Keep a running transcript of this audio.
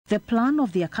The plan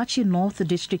of the Akatsi North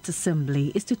District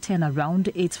Assembly is to turn around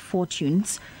its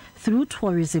fortunes through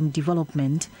tourism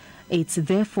development. It's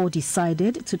therefore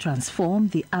decided to transform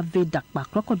the Ave-Dakpa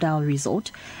Crocodile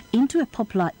Resort into a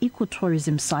popular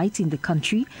ecotourism site in the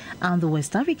country and the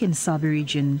West African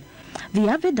sub-region. The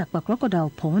Ave-Dakpa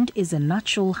Crocodile Pond is a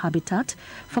natural habitat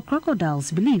for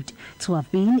crocodiles believed to have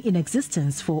been in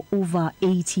existence for over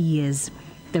 80 years.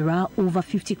 There are over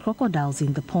 50 crocodiles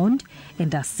in the pond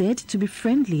and are said to be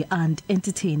friendly and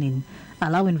entertaining,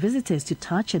 allowing visitors to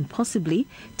touch and possibly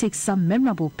take some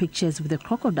memorable pictures with the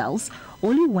crocodiles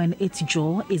only when its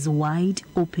jaw is wide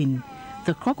open.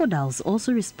 The crocodiles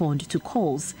also respond to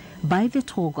calls by the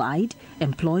tour guide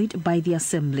employed by the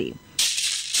assembly.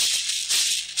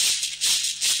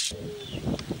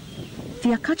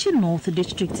 The Akatsi North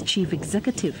District Chief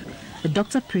Executive,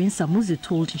 Dr. Prince Amuzu,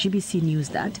 told GBC News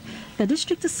that the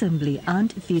District Assembly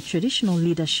and the traditional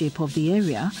leadership of the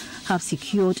area have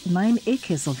secured 9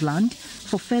 acres of land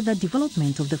for further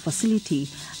development of the facility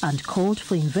and called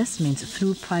for investment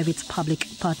through private-public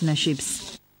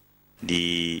partnerships.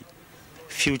 The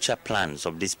future plans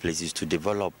of this place is to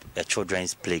develop a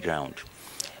children's playground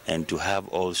and to have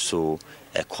also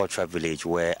a cultural village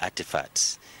where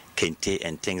artifacts, kente,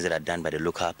 and things that are done by the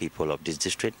local people of this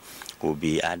district will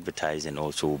be advertised and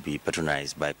also will be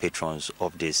patronized by patrons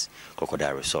of this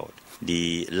crocodile resort.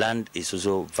 The land is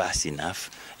also vast enough,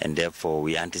 and therefore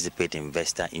we anticipate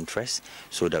investor interest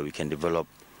so that we can develop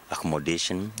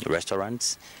accommodation,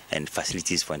 restaurants, and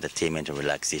facilities for entertainment and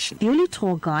relaxation. The only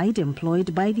tour guide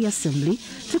employed by the assembly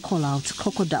to call out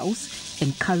crocodiles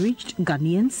encouraged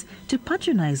Ghanaians to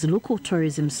patronize local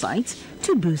tourism sites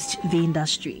to boost the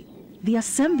industry. The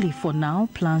assembly for now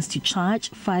plans to charge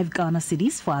 5 Ghana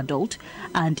cedis for adult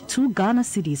and 2 Ghana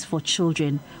cedis for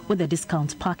children, with a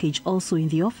discount package also in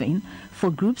the offing for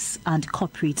groups and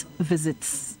corporate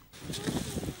visits.